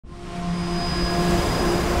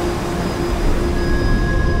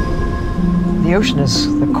The ocean is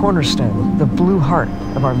the cornerstone, the blue heart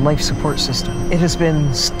of our life support system. It has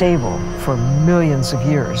been stable for millions of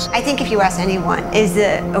years. I think if you ask anyone, is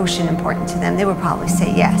the ocean important to them, they would probably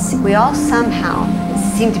say yes. We all somehow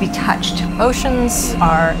seem to be touched. Oceans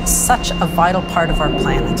are such a vital part of our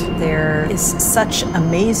planet. There is such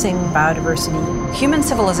amazing biodiversity. Human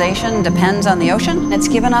civilization depends on the ocean. It's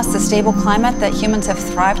given us the stable climate that humans have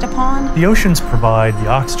thrived upon. The oceans provide the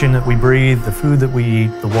oxygen that we breathe, the food that we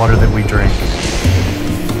eat, the water that we drink.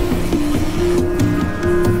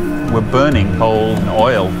 We're burning coal and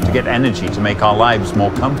oil to get energy to make our lives more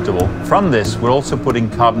comfortable. From this, we're also putting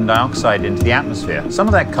carbon dioxide into the atmosphere. Some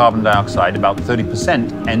of that carbon dioxide, about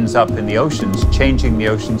 30%, ends up in the oceans, changing the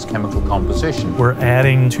ocean's chemical composition. We're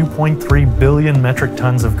adding 2.3 billion metric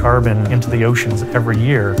tons of carbon into the oceans every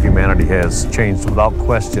year. Humanity has changed without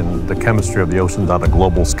question the chemistry of the oceans on a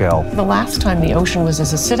global scale. The last time the ocean was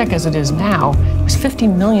as acidic as it is now was 50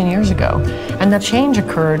 million years ago, and that change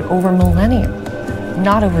occurred over millennia,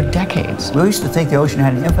 not over decades. We used to think the ocean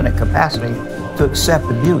had an infinite capacity to accept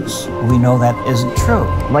abuse. We know that isn't true.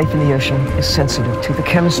 Life in the ocean is sensitive to the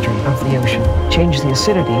chemistry of the ocean. Change the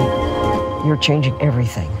acidity, you're changing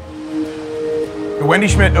everything. The Wendy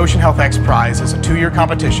Schmidt Ocean Health XPRIZE is a 2-year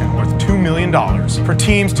competition worth $2 million for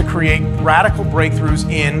teams to create radical breakthroughs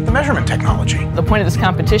in the measurement technology. The point of this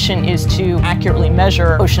competition is to accurately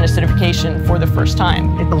measure ocean acidification for the first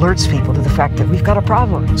time. It alerts people to the fact that we've got a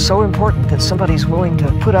problem so important that somebody's willing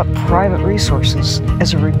to put up private resources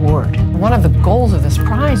as a reward. One of the goals of this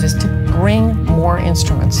prize is to bring more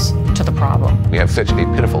instruments to the problem. We have such a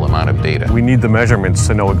pitiful amount of data. We need the measurements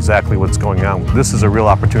to know exactly what's going on. This is a real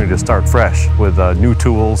opportunity to start fresh with new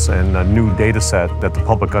tools and a new data set that the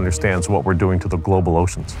public understands what we're doing to the global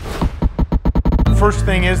oceans. First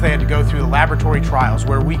thing is they had to go through the laboratory trials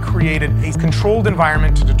where we created a controlled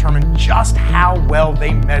environment to determine just how well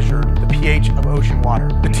they measured the pH of ocean water.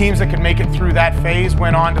 The teams that could make it through that phase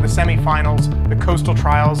went on to the semifinals, the coastal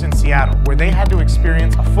trials in Seattle, where they had to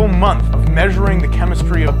experience a full month of measuring the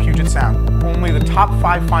chemistry of Puget Sound. Only the top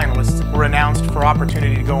 5 finalists were announced for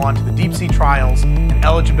opportunity to go on to the deep sea trials and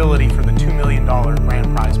eligibility for the $2 million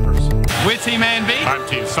grand prize purse. We're Team A and B. I'm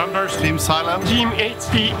Team Sunburst. Team Xylem. Team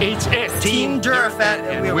XPHS. Team Durafet,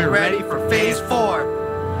 and we're ready for Phase 4.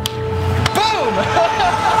 Boom!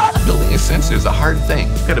 Building a sensor is a hard thing.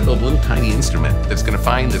 You've got to build a little tiny instrument that's going to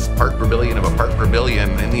find this part per billion of a part per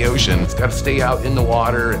billion in the ocean. It's got to stay out in the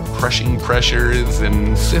water at crushing pressures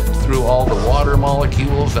and sift through all the water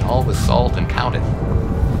molecules and all the salt and count it.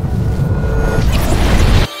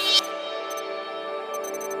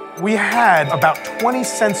 We had about 20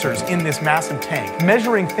 sensors in this massive tank,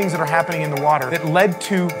 measuring things that are happening in the water that led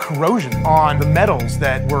to corrosion on the metals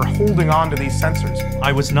that were holding on to these sensors.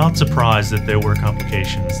 I was not surprised that there were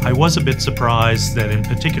complications. I was a bit surprised that in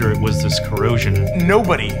particular it was this corrosion.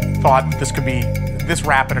 Nobody thought this could be this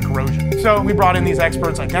rapid a corrosion. So we brought in these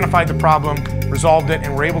experts, identified the problem, resolved it,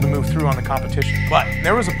 and were able to move through on the competition. But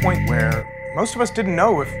there was a point where most of us didn't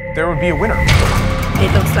know if there would be a winner.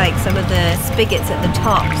 It looks like some of the spigots at the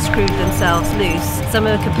top screwed themselves loose. Some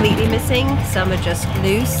are completely missing, some are just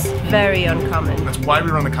loose. Very uncommon. That's why we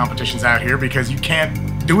run the competitions out here, because you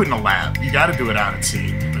can't do it in a lab. You got to do it out at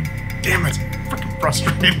sea. But damn, it's freaking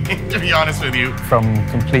frustrating, to be honest with you. From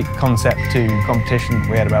complete concept to competition,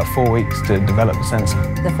 we had about 4 weeks to develop the sensor.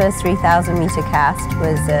 The first 3,000 meter cast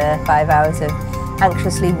was 5 hours of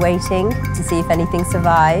anxiously waiting to see if anything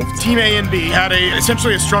survived. Team A and B had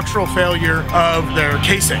essentially a structural failure of their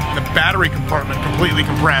casing. The battery compartment completely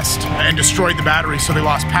compressed and destroyed the battery, so they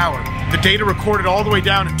lost power. The data recorded all the way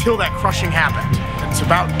down until that crushing happened. It's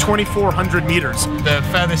about 2,400 meters. The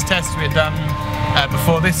furthest test we had done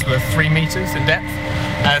before this were 3 meters in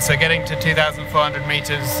depth. So getting to 2,400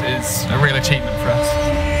 meters is a real achievement for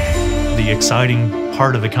us. The exciting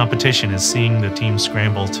part of the competition is seeing the team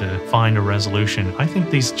scramble to find a resolution. I think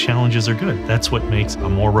these challenges are good. That's what makes a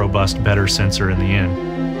more robust, better sensor in the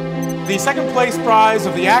end. The second place prize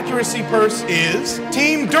of the accuracy purse is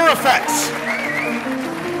Team Durafet.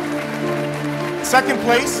 Second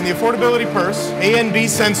place in the affordability purse, A and B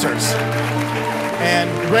sensors. And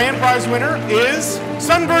the grand prize winner is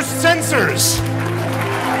Sunburst Sensors.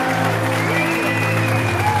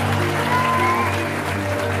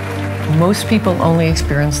 Most people only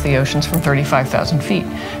experience the oceans from 35,000 feet.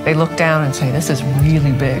 They look down and say, this is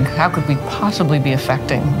really big. How could we possibly be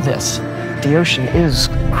affecting this? The ocean is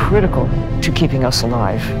critical to keeping us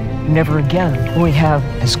alive. Never again will we have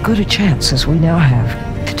as good a chance as we now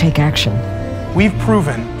have to take action. We've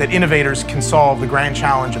proven that innovators can solve the grand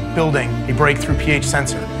challenge of building a breakthrough pH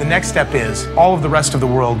sensor. The next step is all of the rest of the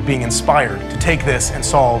world being inspired to take this and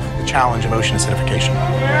solve the challenge of ocean acidification.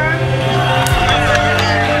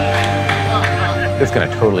 It's going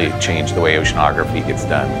to totally change the way oceanography gets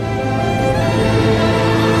done.